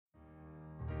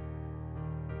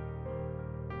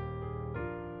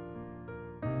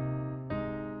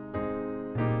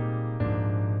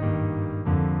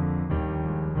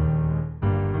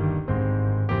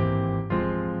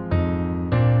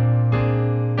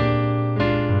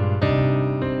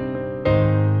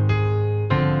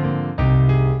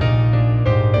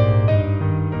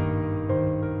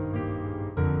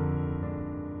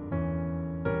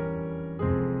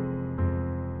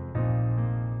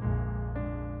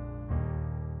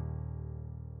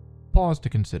Pause to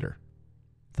Consider,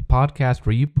 the podcast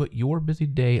where you put your busy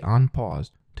day on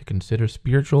pause to consider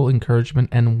spiritual encouragement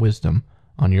and wisdom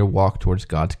on your walk towards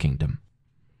God's kingdom.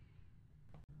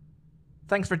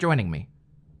 Thanks for joining me.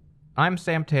 I'm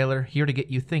Sam Taylor, here to get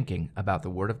you thinking about the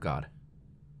Word of God.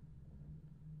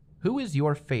 Who is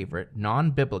your favorite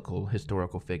non-biblical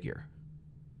historical figure?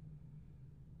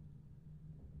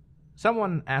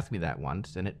 Someone asked me that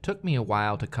once, and it took me a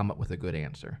while to come up with a good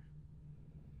answer.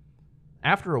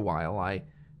 After a while, I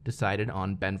decided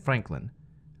on Ben Franklin,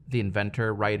 the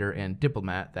inventor, writer, and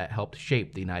diplomat that helped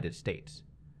shape the United States.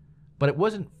 But it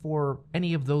wasn't for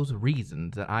any of those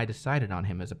reasons that I decided on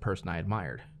him as a person I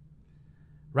admired.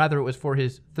 Rather, it was for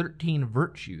his 13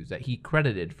 virtues that he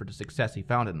credited for the success he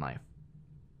found in life.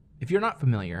 If you're not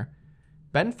familiar,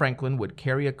 Ben Franklin would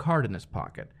carry a card in his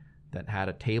pocket that had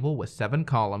a table with 7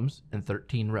 columns and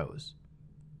 13 rows.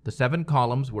 The 7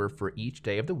 columns were for each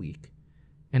day of the week,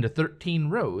 and the 13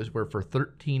 rows were for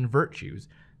 13 virtues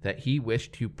that he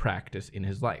wished to practice in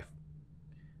his life.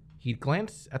 He'd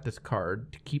glance at this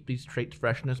card to keep these traits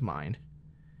fresh in his mind,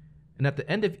 and at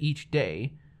the end of each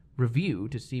day, review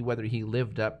to see whether he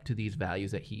lived up to these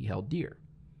values that he held dear.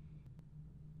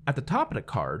 At the top of the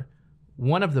card,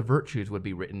 one of the virtues would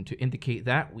be written to indicate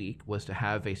that week was to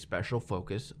have a special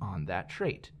focus on that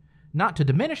trait, not to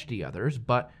diminish the others,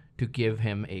 but to give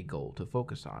him a goal to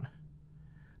focus on.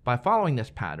 By following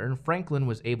this pattern, Franklin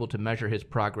was able to measure his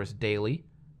progress daily,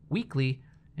 weekly,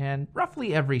 and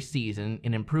roughly every season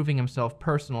in improving himself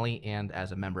personally and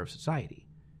as a member of society.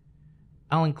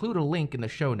 I'll include a link in the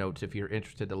show notes if you're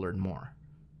interested to learn more.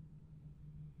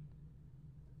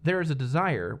 There is a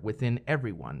desire within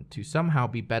everyone to somehow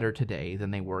be better today than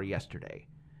they were yesterday,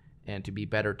 and to be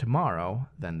better tomorrow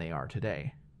than they are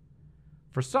today.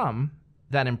 For some,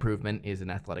 that improvement is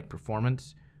an athletic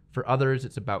performance. For others,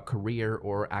 it's about career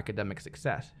or academic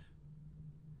success.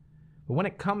 But when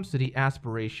it comes to the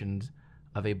aspirations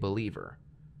of a believer,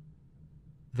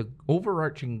 the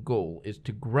overarching goal is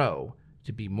to grow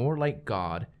to be more like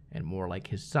God and more like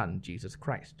His Son, Jesus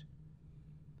Christ.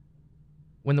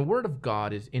 When the Word of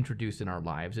God is introduced in our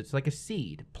lives, it's like a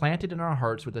seed planted in our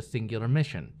hearts with a singular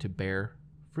mission to bear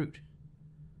fruit.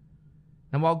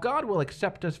 Now, while God will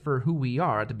accept us for who we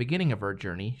are at the beginning of our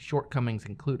journey, shortcomings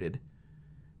included,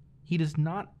 He does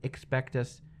not expect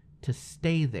us to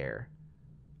stay there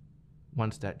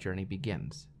once that journey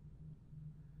begins.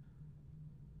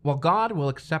 While God will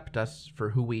accept us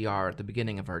for who we are at the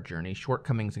beginning of our journey,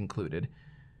 shortcomings included,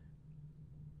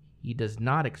 He does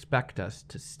not expect us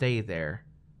to stay there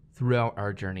throughout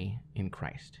our journey in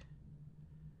Christ.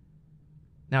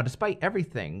 Now, despite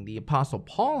everything the Apostle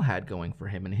Paul had going for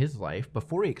him in his life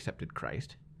before he accepted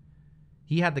Christ,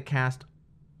 he had to cast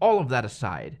all of that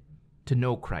aside to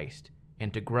know Christ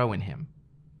and to grow in Him.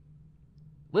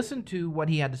 Listen to what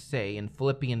he had to say in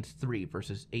Philippians 3,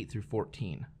 verses 8 through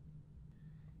 14.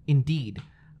 Indeed,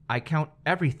 I count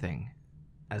everything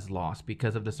as loss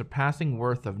because of the surpassing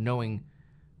worth of knowing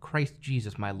Christ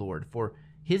Jesus my Lord. For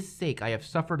His sake I have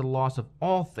suffered the loss of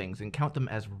all things and count them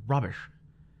as rubbish,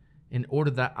 in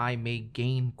order that I may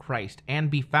gain Christ and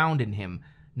be found in Him,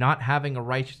 not having a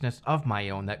righteousness of my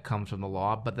own that comes from the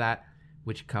law, but that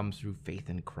which comes through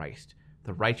faith in Christ,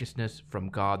 the righteousness from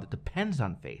God that depends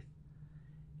on faith,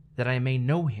 that I may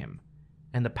know Him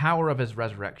and the power of His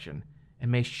resurrection,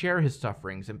 and may share His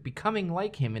sufferings, and becoming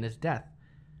like Him in His death,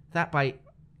 that by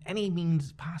any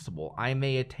means possible I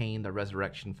may attain the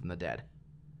resurrection from the dead.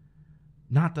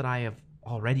 Not that I have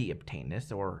already obtained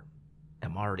this, or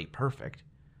am already perfect,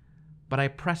 but I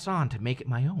press on to make it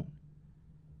my own,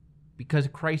 because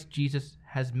Christ Jesus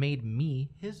has made me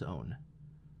His own.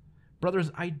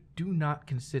 Brothers, I do not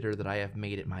consider that I have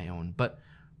made it my own, but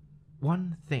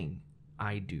one thing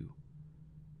I do.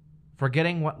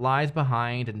 Forgetting what lies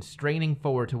behind and straining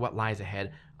forward to what lies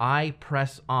ahead, I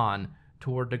press on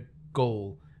toward the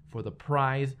goal for the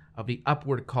prize of the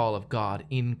upward call of God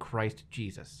in Christ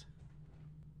Jesus.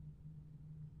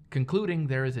 Concluding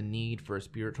there is a need for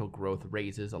spiritual growth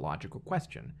raises a logical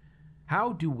question.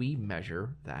 How do we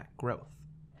measure that growth?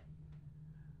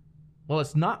 Well,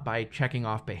 it's not by checking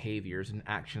off behaviors and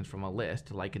actions from a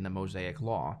list like in the Mosaic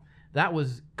Law. That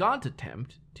was God's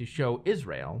attempt to show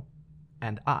Israel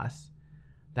and us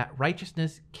that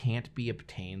righteousness can't be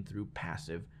obtained through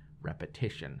passive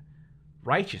repetition.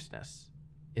 Righteousness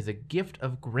is a gift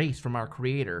of grace from our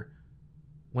Creator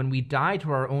when we die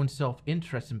to our own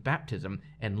self-interest in baptism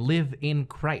and live in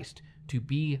Christ to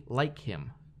be like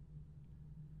Him.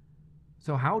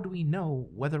 So how do we know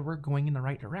whether we're going in the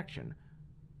right direction?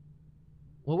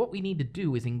 Well, what we need to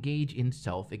do is engage in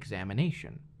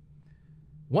self-examination.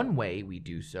 One way we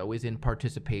do so is in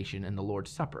participation in the Lord's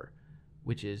Supper,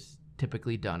 which is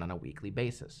typically done on a weekly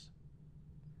basis.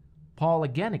 Paul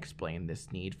again explained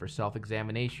this need for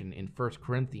self-examination in 1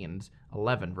 Corinthians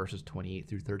 11, verses 28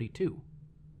 through 32.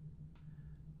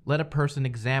 Let a person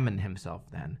examine himself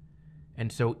then,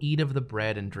 and so eat of the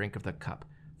bread and drink of the cup.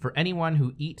 For anyone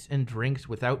who eats and drinks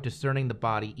without discerning the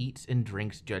body eats and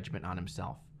drinks judgment on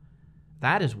himself.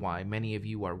 That is why many of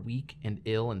you are weak and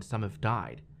ill, and some have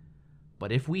died.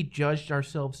 But if we judged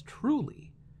ourselves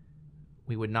truly,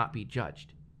 we would not be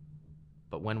judged.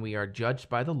 But when we are judged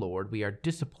by the Lord, we are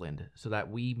disciplined so that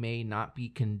we may not be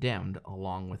condemned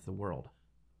along with the world.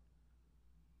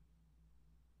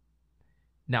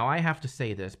 Now, I have to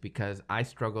say this because I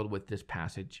struggled with this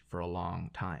passage for a long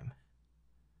time.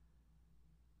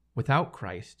 Without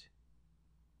Christ,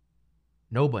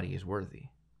 nobody is worthy.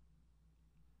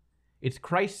 It's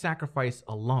Christ's sacrifice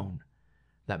alone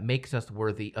that makes us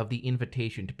worthy of the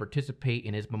invitation to participate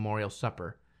in his memorial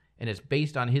supper, and it's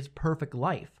based on his perfect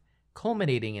life,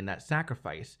 culminating in that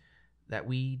sacrifice, that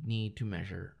we need to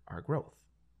measure our growth.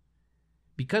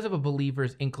 Because of a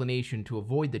believer's inclination to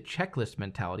avoid the checklist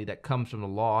mentality that comes from the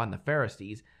law and the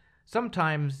Pharisees,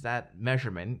 sometimes that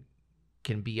measurement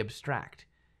can be abstract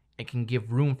and can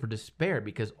give room for despair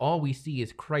because all we see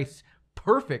is Christ's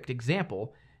perfect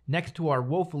example next to our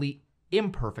woefully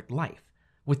imperfect life,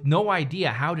 with no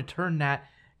idea how to turn that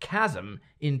chasm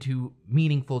into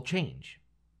meaningful change.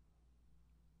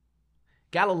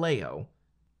 Galileo,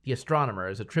 the astronomer,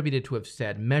 is attributed to have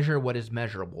said, "Measure what is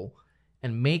measurable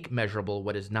and make measurable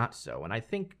what is not so." And I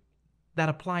think that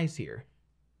applies here.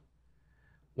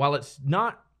 While it's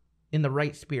not in the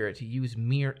right spirit to use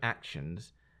mere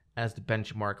actions as the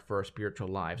benchmark for our spiritual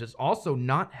lives, it's also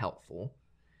not helpful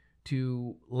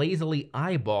to lazily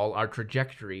eyeball our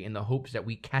trajectory in the hopes that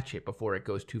we catch it before it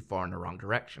goes too far in the wrong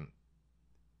direction.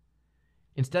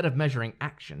 Instead of measuring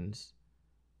actions,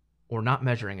 or not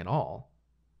measuring at all,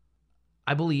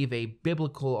 I believe a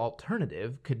biblical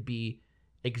alternative could be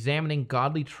examining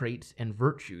godly traits and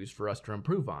virtues for us to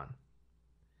improve on.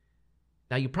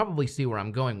 Now, you probably see where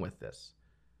I'm going with this.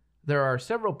 There are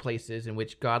several places in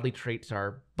which godly traits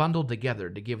are bundled together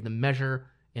to give the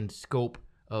measure and scope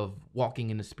of walking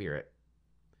in the Spirit.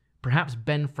 Perhaps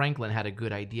Ben Franklin had a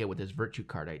good idea with his virtue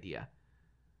card idea.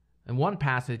 And one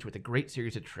passage with a great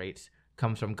series of traits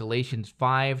comes from Galatians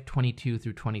 5:22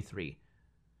 through 23.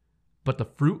 But the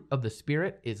fruit of the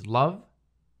Spirit is love,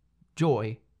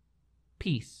 joy,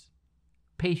 peace,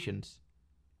 patience,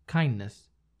 kindness,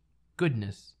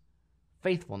 goodness,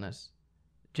 faithfulness,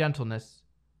 gentleness,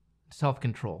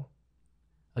 self-control.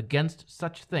 Against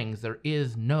such things there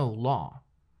is no law.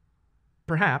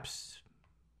 Perhaps,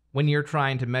 when you're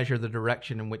trying to measure the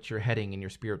direction in which you're heading in your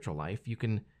spiritual life, you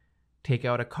can take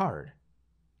out a card.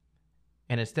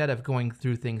 And instead of going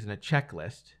through things in a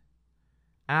checklist,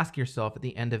 ask yourself at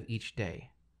the end of each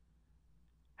day,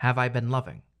 have I been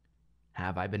loving?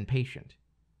 Have I been patient?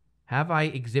 Have I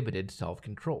exhibited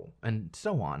self-control? And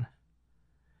so on.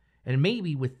 And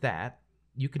maybe with that,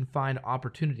 you can find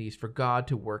opportunities for God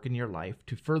to work in your life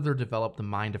to further develop the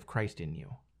mind of Christ in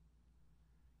you.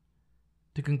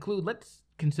 To conclude, let's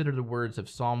consider the words of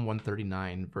Psalm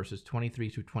 139, verses 23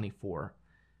 through 24,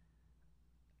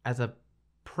 as a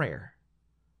prayer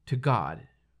to God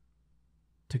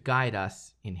to guide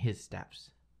us in his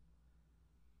steps.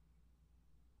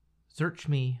 Search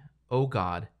me, O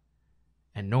God,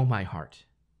 and know my heart.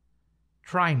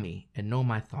 Try me and know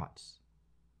my thoughts,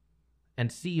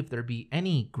 and see if there be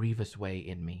any grievous way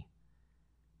in me,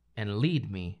 and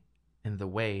lead me in the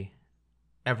way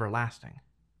everlasting.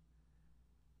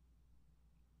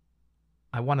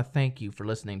 I want to thank you for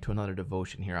listening to another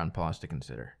devotion here on Pause to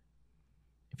Consider.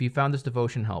 If you found this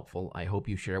devotion helpful, I hope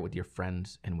you share it with your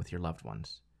friends and with your loved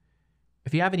ones.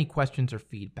 If you have any questions or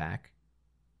feedback,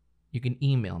 you can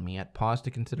email me at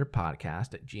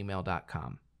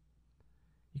pausetoconsiderpodcast@gmail.com.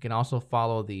 You can also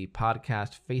follow the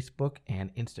podcast Facebook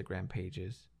and Instagram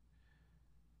pages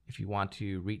if you want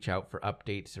to reach out for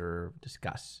updates or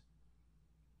discuss.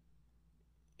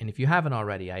 And if you haven't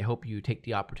already, I hope you take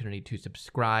the opportunity to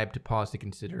subscribe to Pause to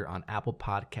Consider on Apple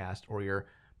Podcast or your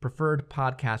preferred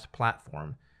podcast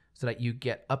platform so that you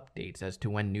get updates as to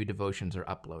when new devotions are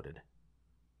uploaded.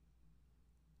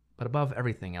 But above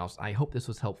everything else, I hope this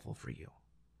was helpful for you.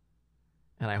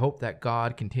 And I hope that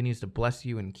God continues to bless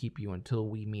you and keep you until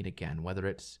we meet again, whether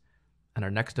it's in our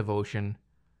next devotion,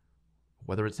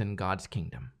 whether it's in God's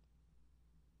kingdom.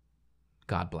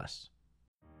 God bless.